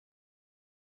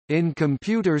In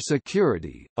computer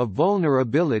security, a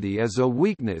vulnerability is a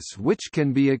weakness which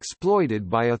can be exploited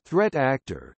by a threat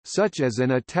actor, such as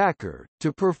an attacker,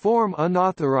 to perform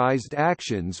unauthorized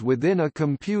actions within a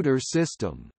computer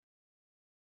system.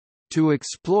 To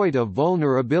exploit a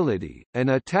vulnerability, an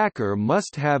attacker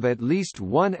must have at least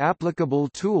one applicable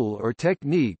tool or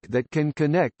technique that can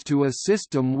connect to a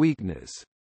system weakness.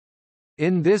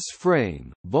 In this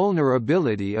frame,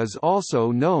 vulnerability is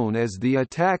also known as the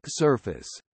attack surface.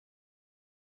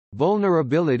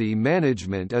 Vulnerability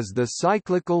management is the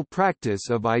cyclical practice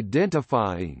of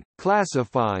identifying,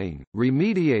 classifying,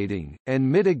 remediating,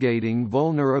 and mitigating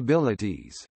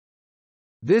vulnerabilities.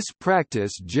 This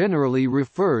practice generally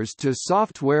refers to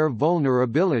software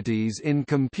vulnerabilities in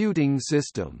computing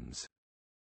systems.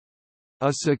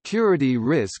 A security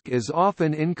risk is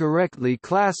often incorrectly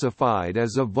classified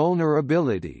as a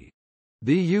vulnerability.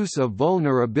 The use of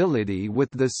vulnerability with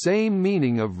the same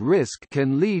meaning of risk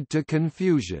can lead to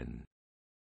confusion.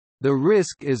 The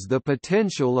risk is the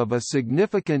potential of a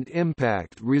significant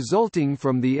impact resulting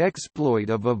from the exploit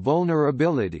of a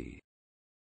vulnerability.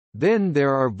 Then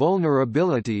there are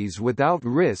vulnerabilities without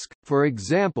risk, for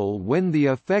example when the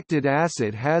affected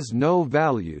asset has no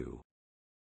value.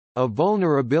 A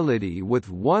vulnerability with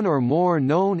one or more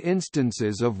known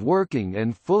instances of working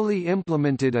and fully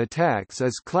implemented attacks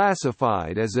is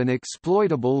classified as an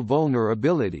exploitable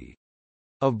vulnerability.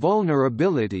 A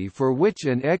vulnerability for which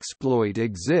an exploit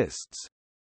exists.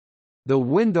 The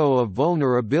window of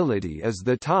vulnerability is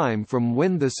the time from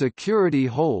when the security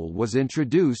hole was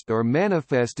introduced or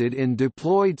manifested in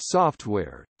deployed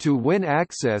software, to when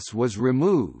access was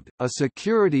removed, a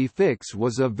security fix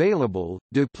was available,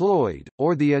 deployed,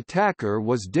 or the attacker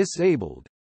was disabled.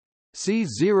 See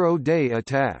zero-day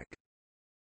attack.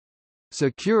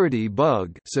 Security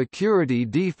bug, security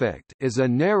defect, is a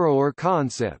narrower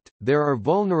concept. There are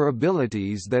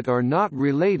vulnerabilities that are not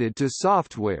related to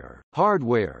software,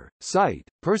 hardware, site.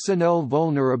 Personnel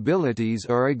vulnerabilities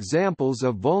are examples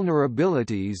of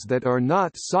vulnerabilities that are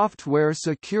not software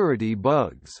security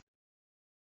bugs.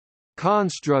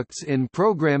 Constructs in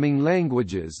programming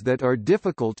languages that are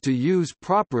difficult to use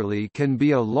properly can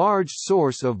be a large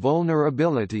source of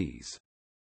vulnerabilities.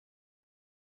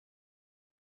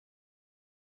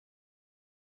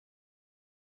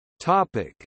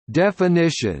 Topic: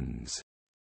 Definitions.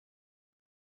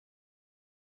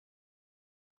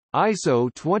 ISO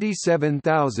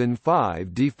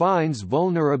 27005 defines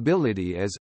vulnerability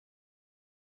as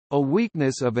a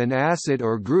weakness of an asset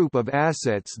or group of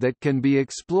assets that can be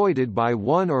exploited by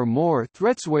one or more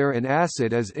threats where an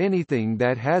asset is anything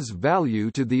that has value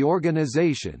to the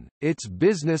organization, its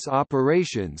business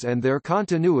operations and their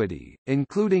continuity,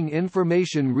 including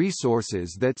information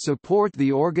resources that support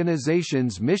the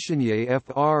organization's mission.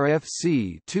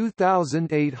 FRFC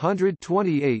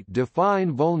 2828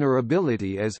 define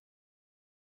vulnerability as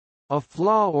a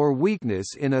flaw or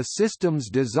weakness in a system's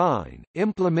design,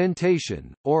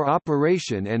 implementation, or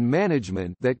operation and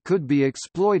management that could be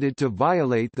exploited to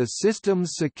violate the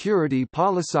system's security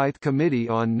policy. Committee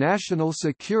on National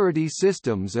Security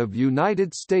Systems of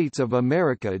United States of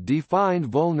America defined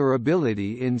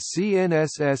vulnerability in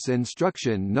CNSS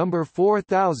Instruction No.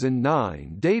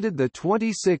 4009 dated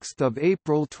 26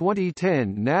 April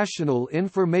 2010 National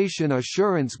Information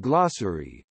Assurance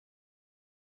Glossary.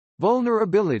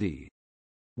 Vulnerability.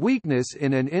 Weakness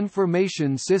in an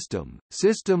information system,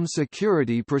 system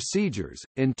security procedures,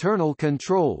 internal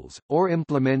controls, or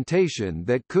implementation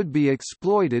that could be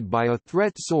exploited by a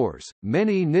threat source.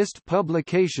 Many NIST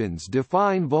publications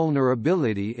define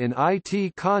vulnerability in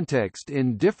IT context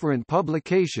in different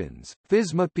publications.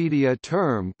 FISMapedia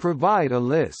term provide a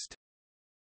list.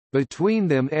 Between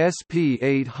them SP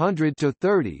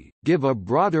 800-30, give a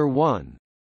broader one.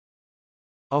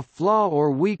 A flaw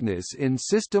or weakness in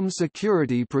system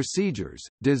security procedures,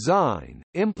 design,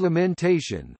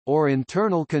 implementation, or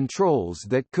internal controls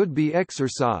that could be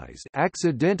exercised,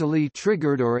 accidentally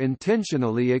triggered or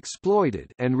intentionally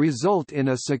exploited, and result in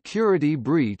a security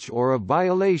breach or a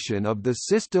violation of the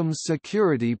system's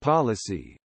security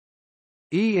policy.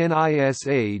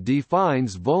 ENISA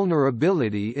defines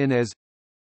vulnerability in as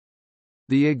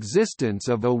the existence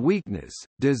of a weakness,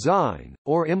 design,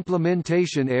 or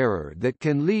implementation error that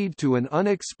can lead to an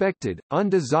unexpected,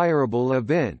 undesirable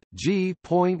event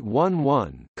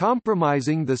G.11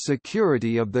 compromising the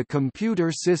security of the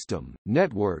computer system,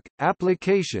 network,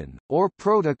 application, or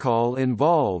protocol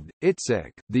involved.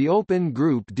 ITSEC, the Open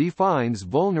Group defines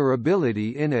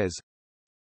vulnerability in as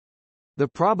the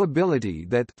probability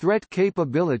that threat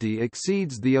capability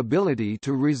exceeds the ability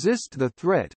to resist the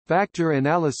threat. Factor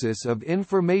Analysis of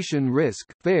Information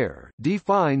Risk (FAIR)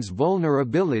 defines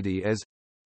vulnerability as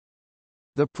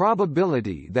The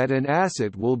probability that an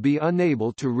asset will be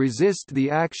unable to resist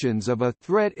the actions of a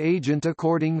threat agent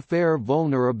according fair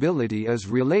vulnerability is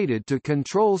related to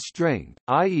control strength,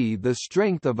 i.e. the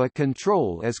strength of a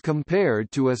control as compared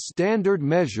to a standard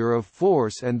measure of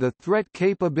force, and the threat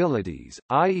capabilities,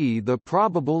 i.e. the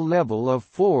probable level of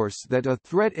force that a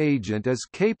threat agent is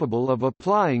capable of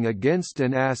applying against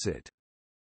an asset.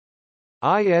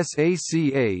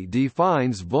 ISACA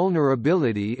defines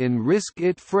vulnerability in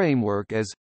RISC-IT framework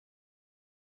as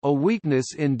a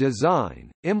weakness in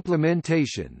design,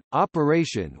 implementation,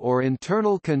 operation or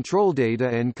internal control data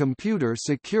and computer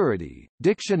security.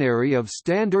 Dictionary of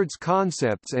Standards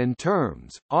Concepts and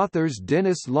Terms, authors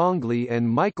Dennis Longley and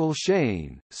Michael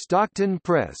Shane, Stockton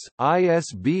Press,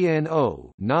 ISBN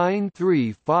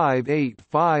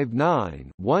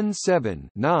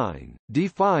 0-935859-17-9,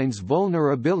 defines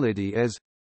vulnerability as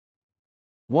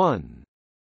 1.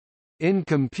 In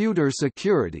computer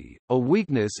security, a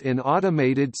weakness in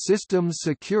automated systems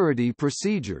security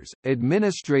procedures,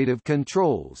 administrative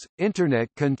controls, Internet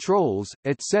controls,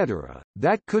 etc.,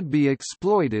 that could be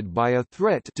exploited by a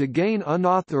threat to gain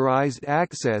unauthorized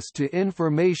access to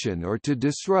information or to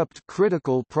disrupt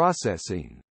critical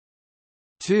processing.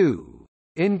 2.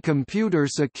 In computer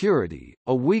security,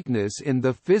 a weakness in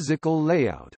the physical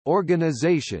layout,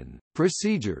 organization,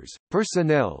 procedures,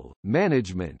 personnel,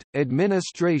 management,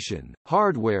 administration,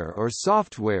 hardware or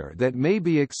software that may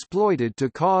be exploited to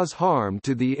cause harm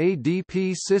to the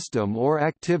ADP system or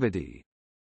activity.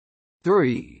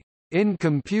 3. In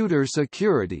computer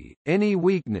security, any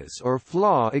weakness or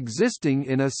flaw existing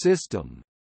in a system,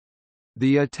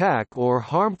 the attack or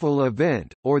harmful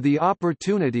event, or the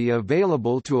opportunity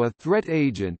available to a threat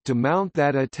agent to mount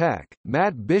that attack.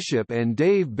 Matt Bishop and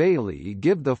Dave Bailey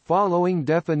give the following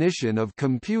definition of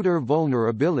computer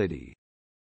vulnerability.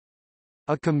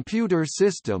 A computer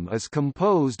system is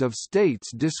composed of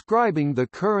states describing the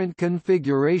current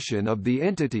configuration of the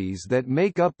entities that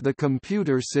make up the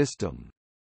computer system.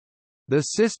 The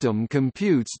system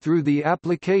computes through the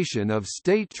application of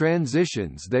state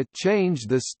transitions that change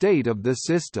the state of the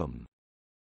system.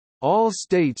 All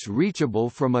states reachable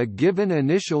from a given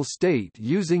initial state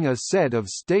using a set of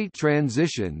state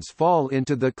transitions fall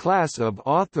into the class of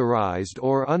authorized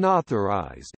or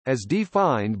unauthorized, as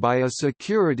defined by a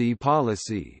security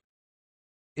policy.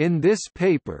 In this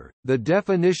paper, the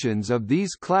definitions of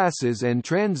these classes and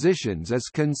transitions is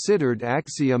considered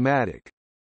axiomatic.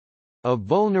 A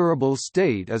vulnerable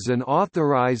state is an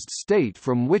authorized state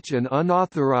from which an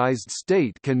unauthorized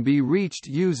state can be reached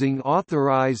using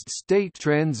authorized state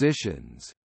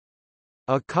transitions.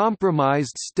 A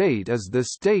compromised state is the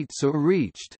state so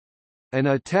reached. An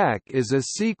attack is a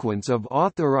sequence of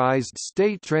authorized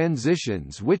state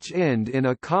transitions which end in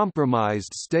a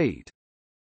compromised state.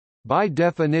 By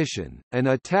definition, an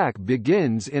attack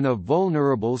begins in a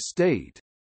vulnerable state.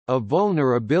 A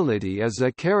vulnerability is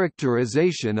a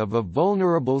characterization of a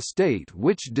vulnerable state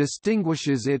which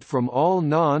distinguishes it from all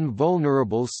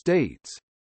non-vulnerable states.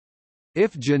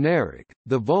 If generic,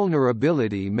 the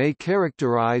vulnerability may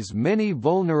characterize many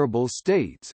vulnerable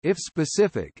states; if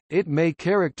specific, it may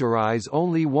characterize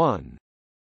only one.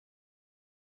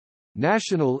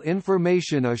 National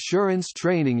Information Assurance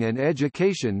Training and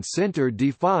Education Center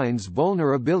defines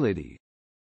vulnerability: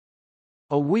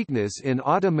 a weakness in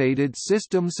automated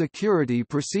system security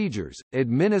procedures,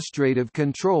 administrative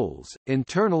controls,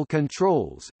 internal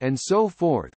controls, and so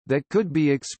forth, that could be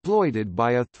exploited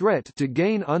by a threat to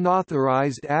gain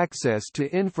unauthorized access to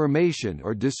information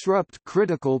or disrupt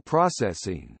critical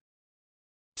processing.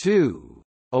 2.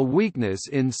 A weakness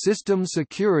in system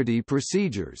security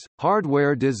procedures,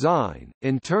 hardware design,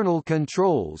 internal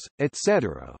controls,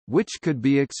 etc., which could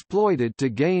be exploited to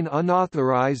gain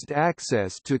unauthorized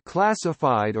access to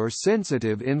classified or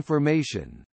sensitive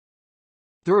information.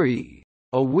 3.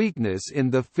 A weakness in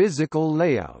the physical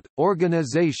layout,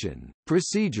 organization,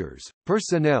 procedures,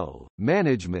 personnel,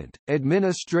 management,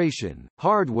 administration,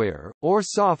 hardware, or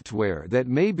software that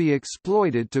may be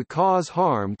exploited to cause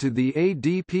harm to the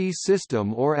ADP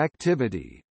system or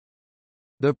activity.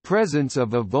 The presence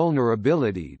of a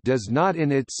vulnerability does not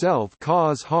in itself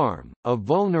cause harm. A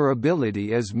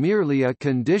vulnerability is merely a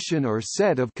condition or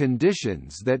set of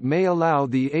conditions that may allow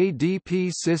the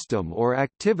ADP system or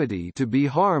activity to be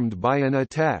harmed by an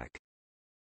attack.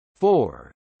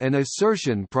 4. An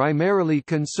assertion primarily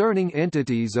concerning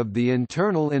entities of the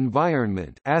internal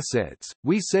environment, assets.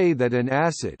 We say that an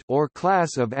asset or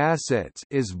class of assets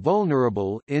is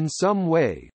vulnerable in some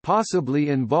way, possibly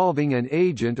involving an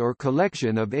agent or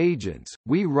collection of agents.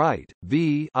 We write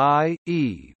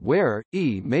v(i)e where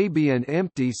e may be an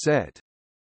empty set.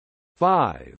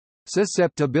 5.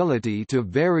 Susceptibility to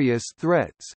various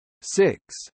threats. 6.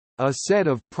 A set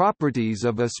of properties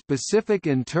of a specific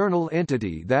internal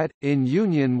entity that, in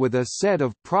union with a set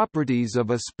of properties of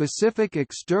a specific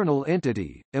external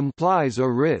entity, implies a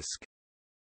risk.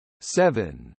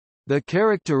 7. The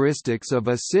characteristics of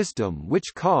a system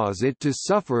which cause it to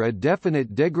suffer a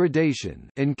definite degradation,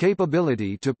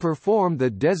 incapability to perform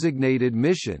the designated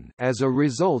mission, as a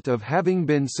result of having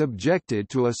been subjected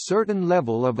to a certain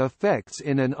level of effects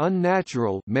in an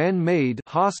unnatural, man-made,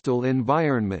 hostile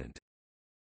environment.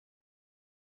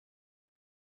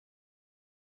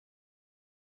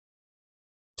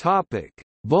 Topic: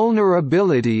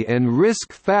 Vulnerability and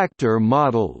risk factor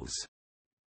models.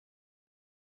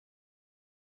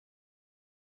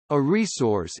 A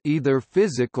resource, either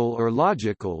physical or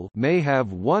logical, may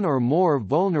have one or more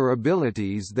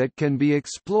vulnerabilities that can be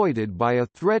exploited by a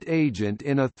threat agent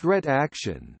in a threat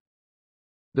action.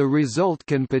 The result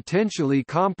can potentially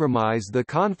compromise the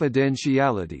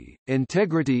confidentiality,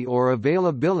 integrity or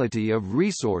availability of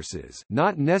resources,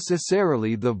 not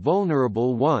necessarily the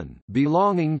vulnerable one,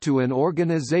 belonging to an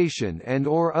organization and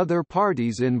or other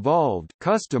parties involved,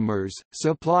 customers,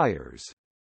 suppliers.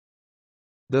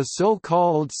 The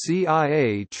so-called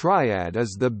CIA triad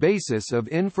is the basis of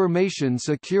information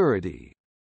security.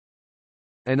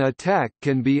 An attack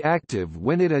can be active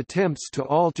when it attempts to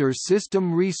alter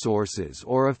system resources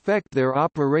or affect their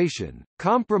operation,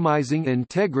 compromising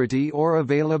integrity or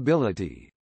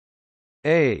availability.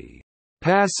 A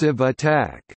passive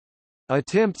attack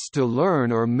attempts to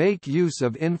learn or make use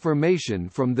of information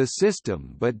from the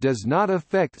system but does not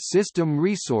affect system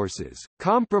resources,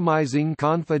 compromising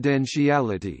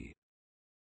confidentiality.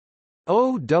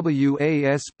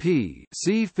 OWASP,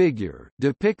 see figure,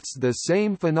 depicts the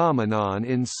same phenomenon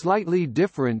in slightly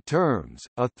different terms.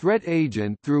 A threat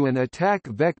agent through an attack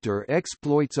vector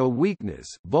exploits a weakness,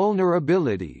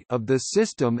 vulnerability of the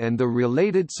system and the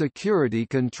related security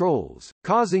controls,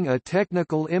 causing a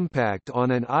technical impact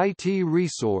on an IT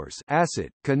resource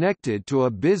asset connected to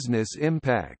a business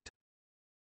impact.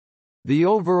 The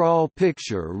overall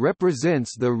picture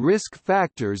represents the risk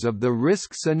factors of the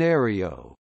risk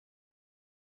scenario.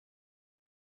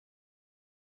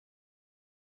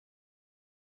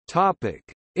 Topic: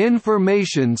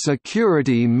 Information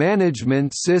Security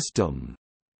Management System.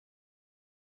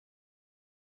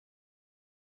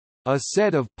 A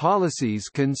set of policies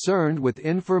concerned with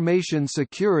information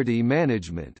security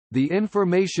management. The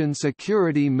Information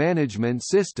Security Management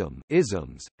System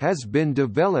 (ISMS) has been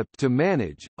developed to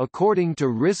manage, according to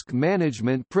risk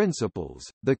management principles,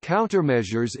 the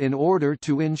countermeasures in order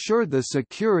to ensure the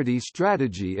security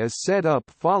strategy is set up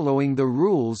following the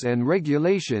rules and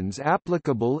regulations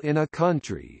applicable in a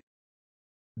country.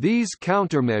 These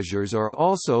countermeasures are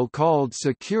also called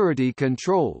security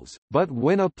controls, but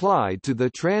when applied to the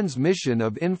transmission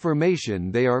of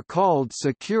information they are called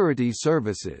security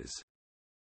services.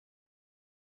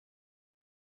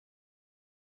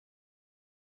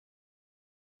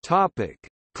 Topic: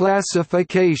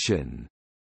 Classification.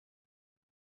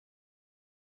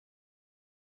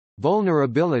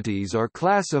 Vulnerabilities are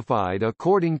classified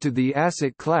according to the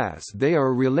asset class they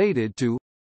are related to.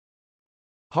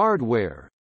 Hardware.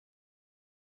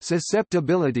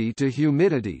 Susceptibility to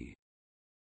humidity,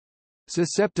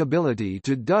 susceptibility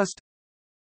to dust,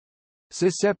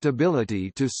 susceptibility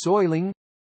to soiling,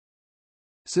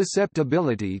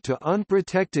 susceptibility to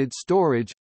unprotected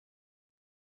storage,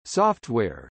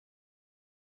 software,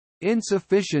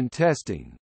 insufficient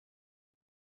testing,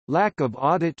 lack of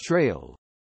audit trail,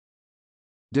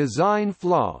 design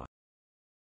flaw,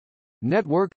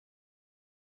 network,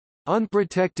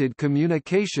 unprotected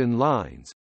communication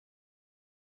lines,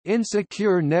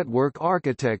 insecure network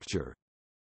architecture,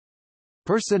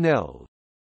 personnel,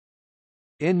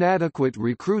 inadequate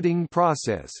recruiting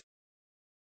process,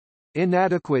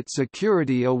 inadequate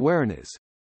security awareness,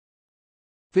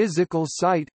 physical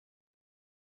site,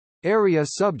 area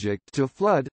subject to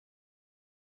flood,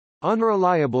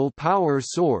 unreliable power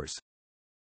source,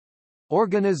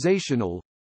 organizational,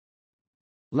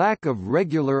 lack of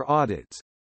regular audits,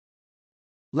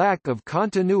 lack of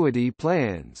continuity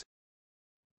plans,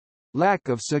 lack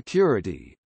of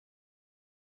security.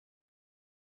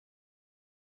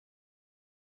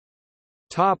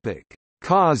 Topic: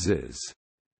 Causes.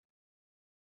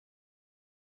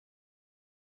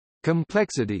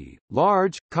 Complexity.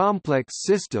 Large, complex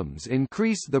systems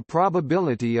increase the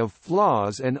probability of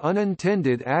flaws and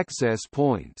unintended access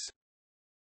points.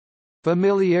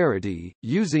 Familiarity,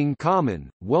 using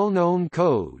common, well-known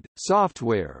code,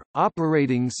 software,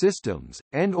 operating systems,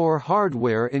 and/or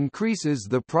hardware increases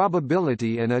the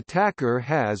probability an attacker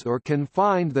has or can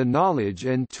find the knowledge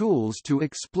and tools to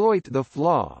exploit the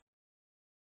flaw.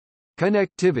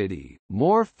 Connectivity,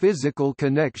 more physical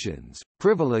connections,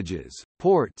 privileges,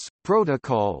 ports,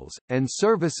 protocols, and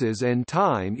services and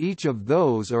time each of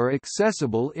those are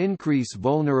accessible increase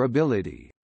vulnerability.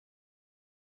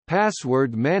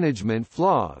 Password management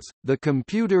flaws, the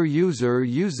computer user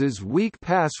uses weak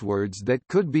passwords that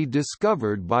could be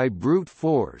discovered by brute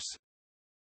force.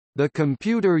 The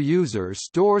computer user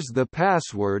stores the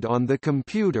password on the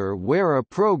computer where a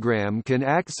program can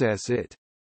access it.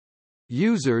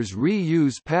 Users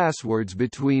reuse passwords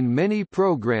between many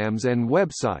programs and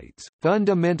websites.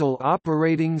 Fundamental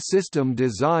operating system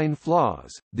design flaws.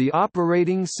 The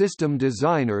operating system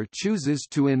designer chooses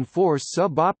to enforce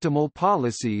suboptimal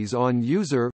policies on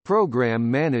user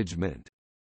program management.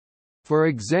 For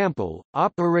example,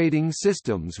 operating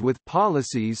systems with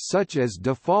policies such as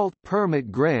default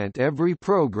permit grant every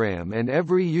program and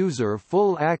every user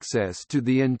full access to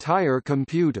the entire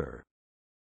computer.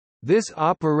 This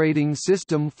operating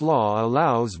system flaw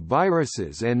allows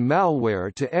viruses and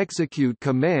malware to execute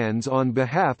commands on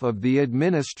behalf of the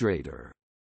administrator.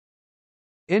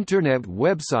 Internet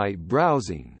website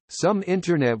browsing. Some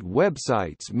Internet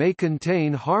websites may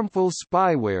contain harmful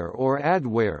spyware or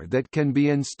adware that can be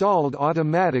installed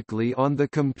automatically on the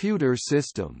computer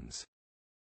systems.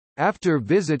 After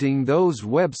visiting those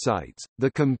websites, the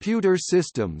computer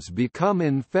systems become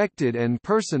infected and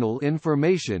personal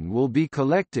information will be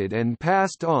collected and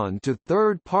passed on to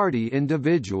third-party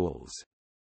individuals.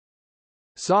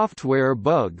 Software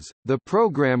bugs. The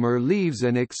programmer leaves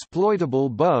an exploitable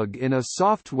bug in a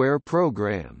software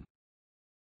program.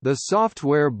 The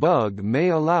software bug may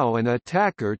allow an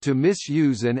attacker to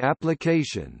misuse an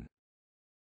application.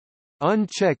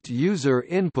 Unchecked user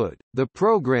input. The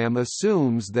program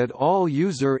assumes that all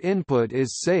user input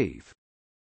is safe.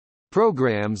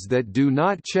 Programs that do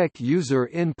not check user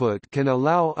input can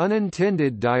allow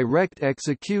unintended direct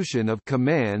execution of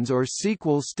commands or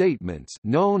SQL statements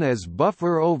known as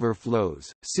buffer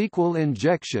overflows, SQL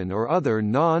injection or other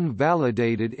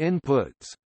non-validated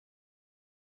inputs.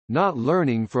 Not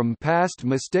learning from past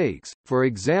mistakes. For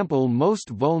example, most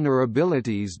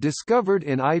vulnerabilities discovered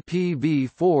in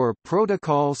IPv4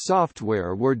 protocol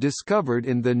software were discovered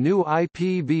in the new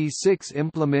IPv6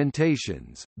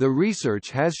 implementations. The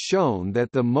research has shown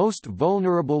that the most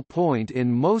vulnerable point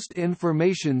in most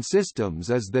information systems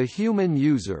is the human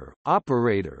user,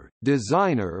 operator,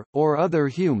 designer, or other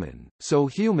human, so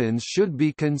humans should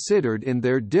be considered in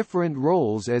their different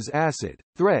roles as asset,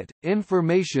 threat,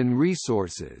 information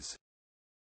resources.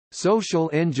 Social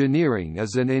engineering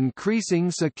is an increasing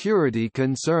security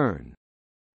concern.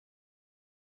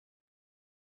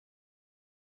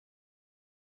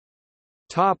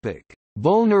 Topic: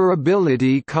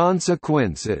 Vulnerability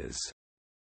consequences.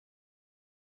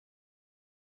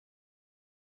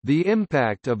 The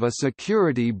impact of a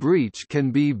security breach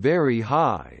can be very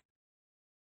high.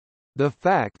 The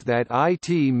fact that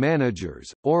IT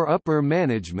managers, or upper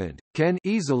management, can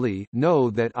easily know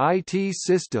that IT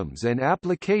systems and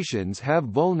applications have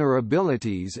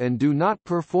vulnerabilities and do not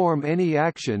perform any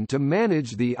action to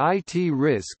manage the IT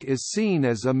risk is seen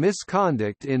as a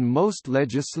misconduct in most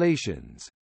legislations.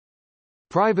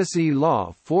 Privacy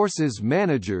law forces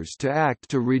managers to act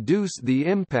to reduce the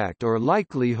impact or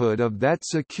likelihood of that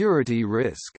security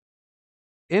risk.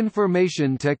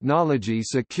 Information technology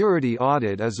security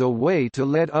audit is a way to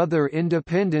let other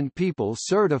independent people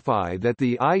certify that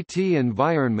the IT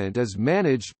environment is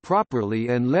managed properly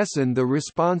and lessen the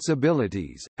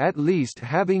responsibilities, at least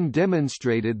having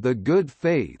demonstrated the good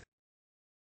faith.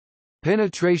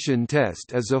 Penetration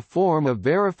test is a form of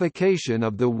verification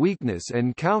of the weakness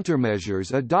and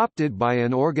countermeasures adopted by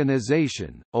an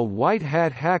organization. A white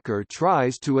hat hacker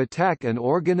tries to attack an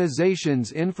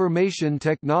organization's information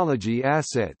technology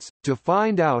assets, to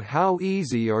find out how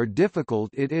easy or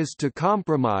difficult it is to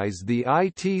compromise the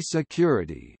IT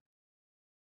security.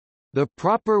 The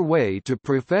proper way to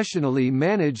professionally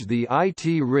manage the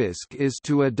IT risk is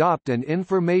to adopt an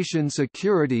information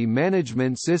security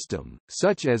management system,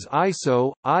 such as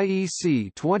ISO,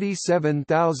 IEC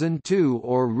 27002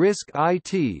 or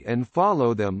RISC-IT and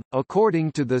follow them,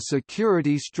 according to the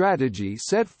security strategy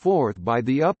set forth by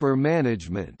the upper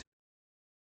management.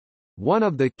 One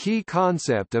of the key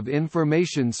concepts of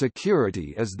information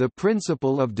security is the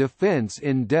principle of defense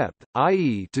in depth,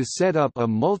 i.e. to set up a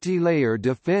multi-layer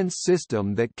defense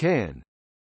system that can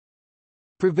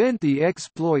prevent the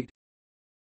exploit,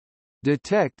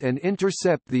 detect and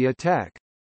intercept the attack,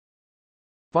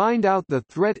 find out the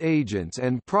threat agents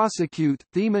and prosecute.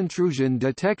 Theme intrusion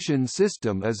detection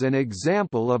system is an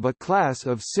example of a class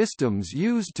of systems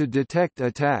used to detect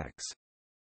attacks.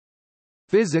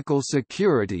 Physical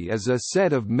security is a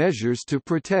set of measures to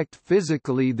protect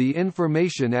physically the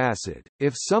information asset.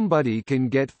 If somebody can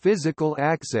get physical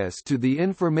access to the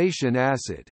information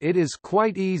asset, it is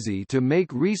quite easy to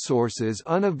make resources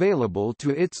unavailable to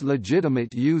its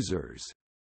legitimate users.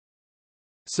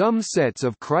 Some sets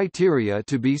of criteria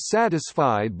to be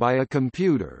satisfied by a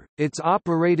computer, its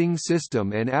operating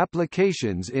system and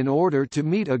applications in order to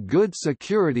meet a good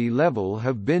security level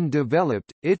have been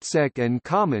developed. ITSEC and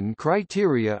common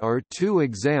criteria are two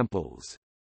examples.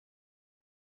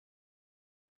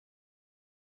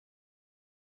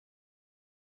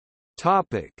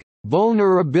 Topic: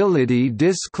 Vulnerability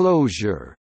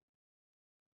disclosure.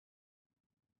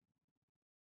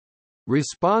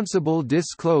 Responsible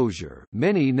disclosure,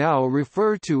 many now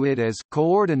refer to it as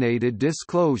coordinated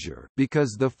disclosure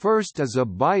because the first is a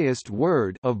biased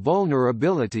word of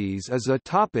vulnerabilities is a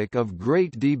topic of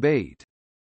great debate.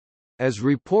 As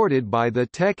reported by the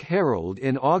Tech Herald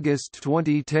in August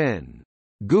 2010,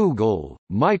 Google,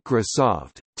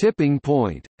 Microsoft, Tipping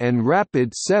Point, and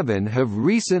Rapid7 have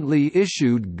recently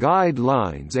issued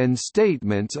guidelines and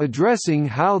statements addressing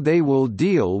how they will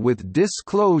deal with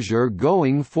disclosure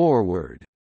going forward.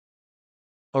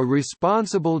 A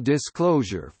responsible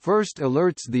disclosure first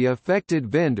alerts the affected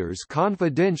vendors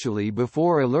confidentially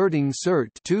before alerting CERT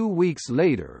 2 weeks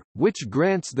later, which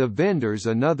grants the vendors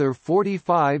another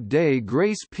 45-day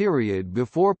grace period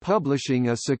before publishing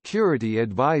a security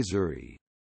advisory.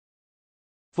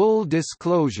 Full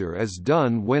disclosure is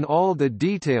done when all the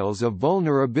details of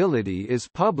vulnerability is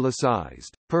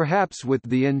publicized, perhaps with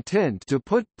the intent to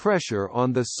put pressure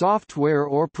on the software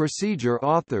or procedure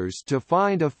authors to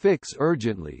find a fix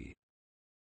urgently.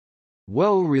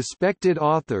 Well-respected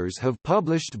authors have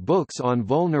published books on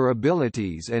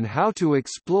vulnerabilities and how to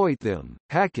exploit them.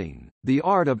 Hacking: The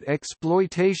Art of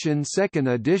Exploitation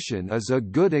 2nd edition is a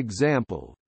good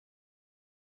example.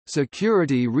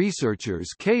 Security researchers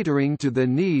catering to the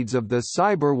needs of the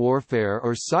cyberwarfare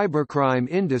or cybercrime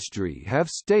industry have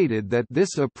stated that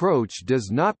this approach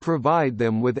does not provide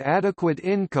them with adequate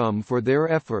income for their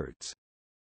efforts.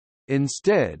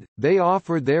 Instead, they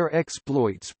offer their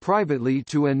exploits privately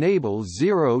to enable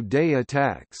zero-day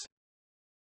attacks.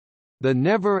 The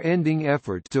never-ending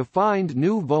effort to find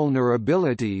new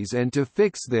vulnerabilities and to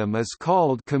fix them is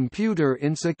called computer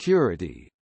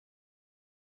insecurity.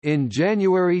 In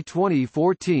January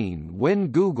 2014, when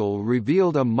Google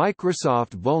revealed a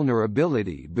Microsoft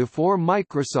vulnerability before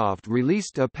Microsoft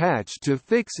released a patch to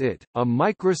fix it, a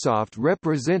Microsoft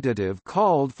representative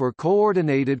called for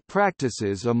coordinated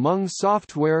practices among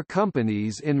software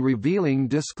companies in revealing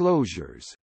disclosures.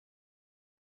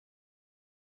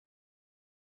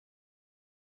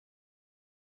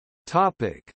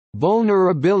 Topic: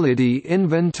 Vulnerability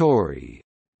inventory.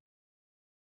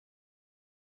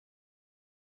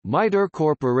 MITRE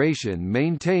Corporation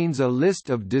maintains a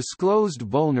list of disclosed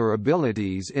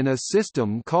vulnerabilities in a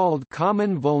system called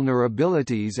Common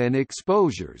Vulnerabilities and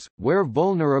Exposures, where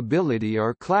vulnerability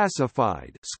are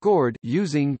classified scored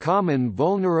using Common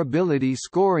Vulnerability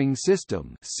Scoring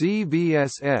System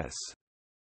 (CVSS).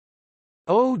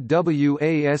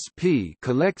 OWASP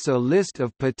collects a list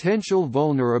of potential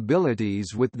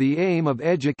vulnerabilities with the aim of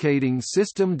educating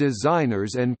system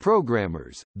designers and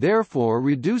programmers, therefore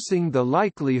reducing the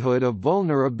likelihood of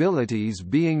vulnerabilities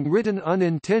being written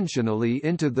unintentionally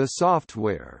into the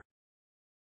software.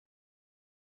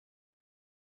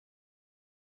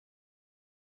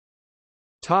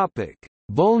 Topic: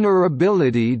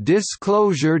 Vulnerability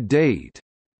disclosure date.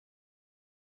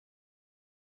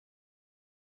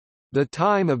 The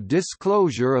time of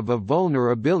disclosure of a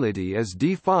vulnerability is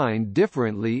defined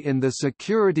differently in the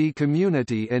security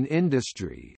community and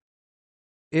industry.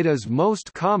 It is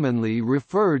most commonly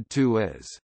referred to as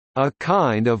a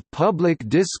kind of public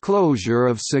disclosure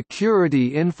of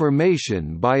security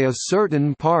information by a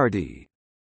certain party.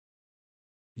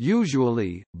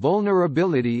 Usually,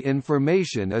 vulnerability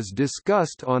information is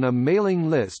discussed on a mailing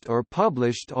list or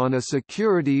published on a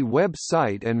security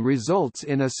website and results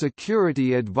in a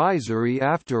security advisory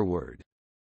afterward.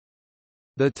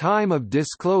 The time of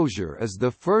disclosure is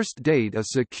the first date a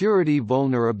security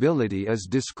vulnerability is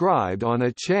described on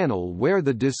a channel where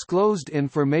the disclosed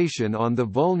information on the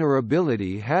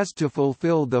vulnerability has to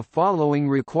fulfill the following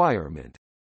requirement.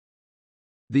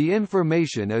 The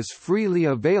information is freely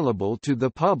available to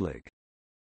the public.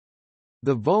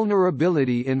 The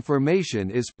vulnerability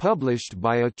information is published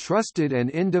by a trusted and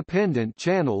independent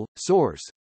channel, source.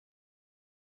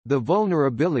 The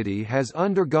vulnerability has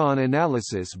undergone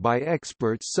analysis by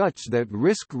experts such that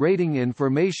risk rating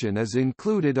information is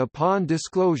included upon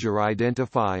disclosure.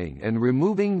 Identifying and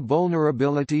removing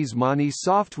vulnerabilities. Many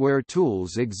software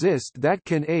tools exist that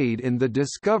can aid in the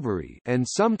discovery and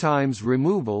sometimes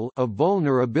removal of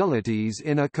vulnerabilities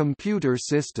in a computer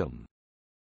system.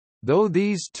 Though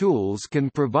these tools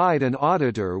can provide an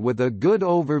auditor with a good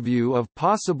overview of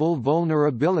possible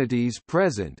vulnerabilities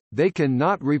present, they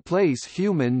cannot replace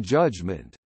human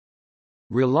judgment.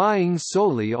 Relying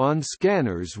solely on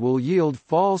scanners will yield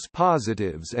false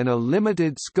positives and a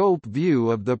limited scope view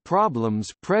of the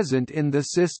problems present in the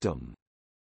system.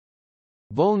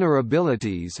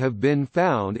 Vulnerabilities have been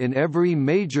found in every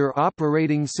major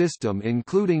operating system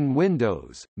including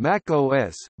Windows, Mac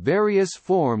OS, various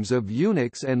forms of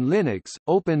Unix and Linux,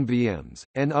 OpenVMs,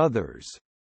 and others.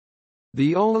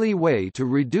 The only way to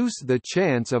reduce the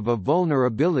chance of a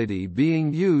vulnerability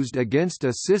being used against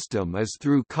a system is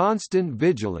through constant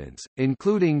vigilance,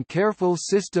 including careful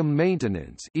system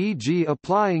maintenance, e.g.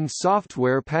 applying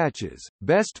software patches,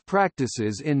 best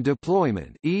practices in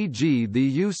deployment, e.g. the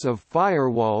use of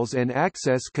firewalls and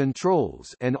access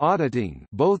controls, and auditing,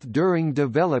 both during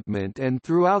development and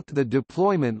throughout the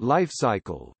deployment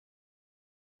lifecycle.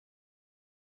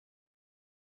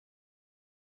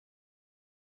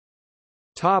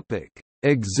 Topic: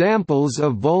 Examples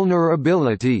of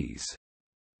vulnerabilities.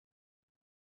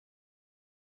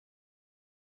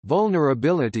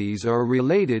 Vulnerabilities are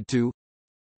related to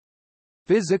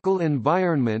physical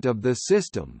environment of the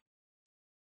system,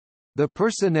 the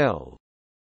personnel,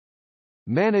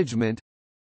 management,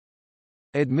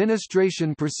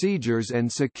 administration procedures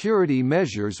and security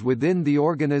measures within the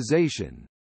organization,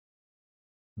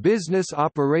 business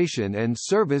operation and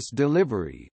service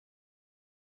delivery,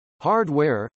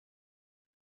 hardware,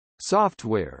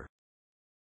 software,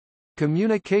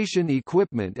 communication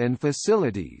equipment and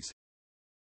facilities,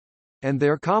 and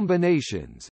their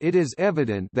combinations. It is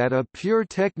evident that a pure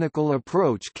technical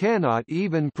approach cannot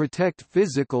even protect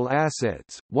physical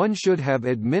assets. One should have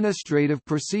administrative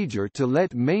procedure to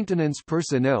let maintenance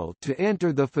personnel to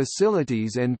enter the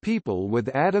facilities and people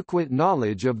with adequate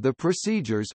knowledge of the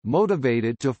procedures,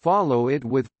 motivated to follow it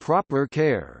with proper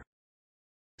care.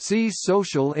 See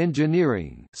social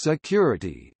engineering,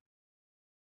 security.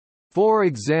 4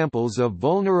 examples of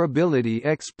vulnerability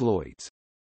exploits.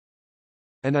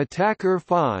 An attacker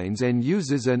finds and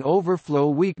uses an overflow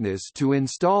weakness to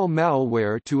install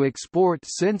malware to export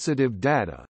sensitive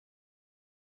data.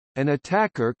 An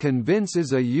attacker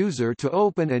convinces a user to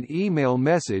open an email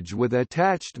message with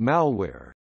attached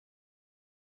malware.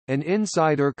 An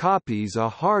insider copies a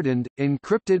hardened,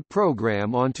 encrypted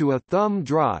program onto a thumb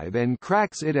drive and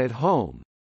cracks it at home.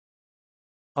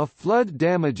 A flood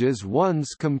damages one's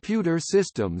computer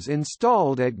systems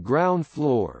installed at ground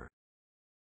floor.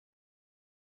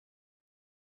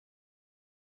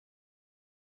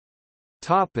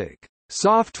 Topic: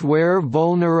 Software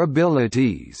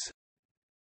vulnerabilities.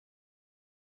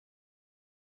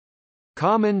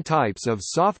 Common types of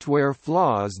software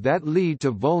flaws that lead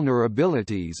to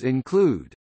vulnerabilities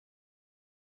include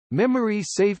memory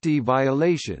safety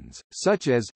violations, such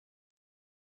as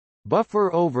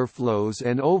buffer overflows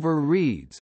and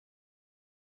overreads,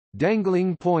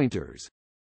 dangling pointers,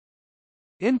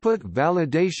 input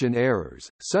validation errors,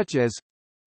 such as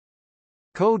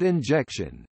code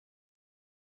injection,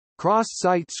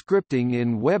 cross-site scripting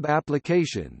in web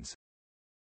applications,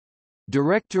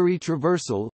 directory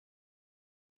traversal,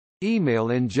 email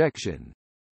injection,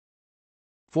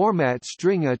 format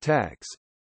string attacks,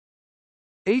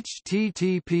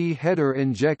 HTTP header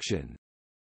injection,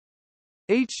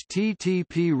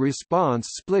 HTTP response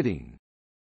splitting,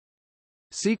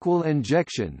 SQL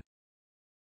injection,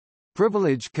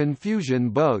 privilege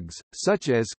confusion bugs, such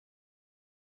as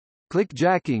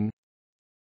clickjacking,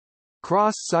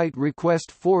 cross-site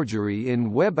request forgery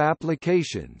in web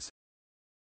applications,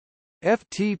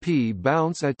 FTP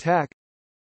bounce attack,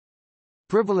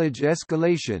 privilege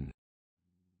escalation,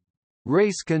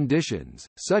 race conditions,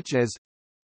 such as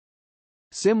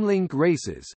symlink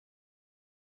races,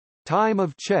 time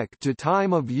of check to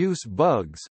time of use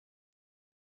bugs,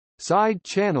 side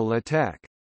channel attack,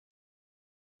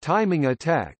 timing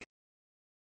attack,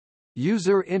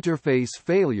 user interface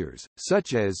failures,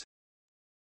 such as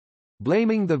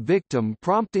blaming the victim,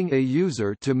 prompting a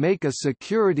user to make a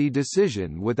security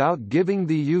decision without giving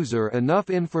the user enough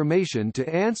information to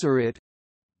answer it,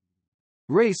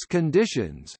 race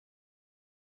conditions,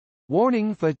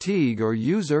 Warning fatigue or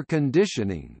user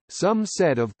conditioning. Some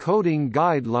set of coding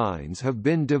guidelines have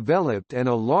been developed and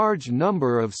a large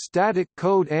number of static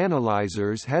code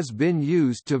analyzers has been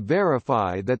used to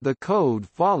verify that the code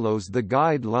follows the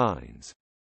guidelines.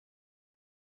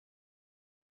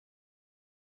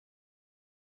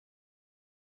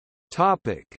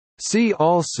 Topic: See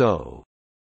also: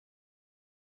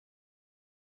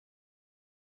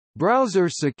 Browser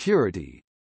security,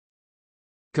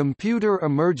 Computer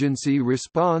Emergency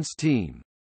Response Team,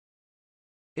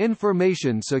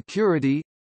 Information security,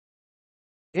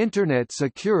 Internet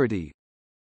security,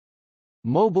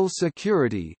 Mobile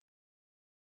security,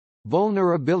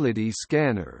 Vulnerability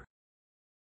scanner.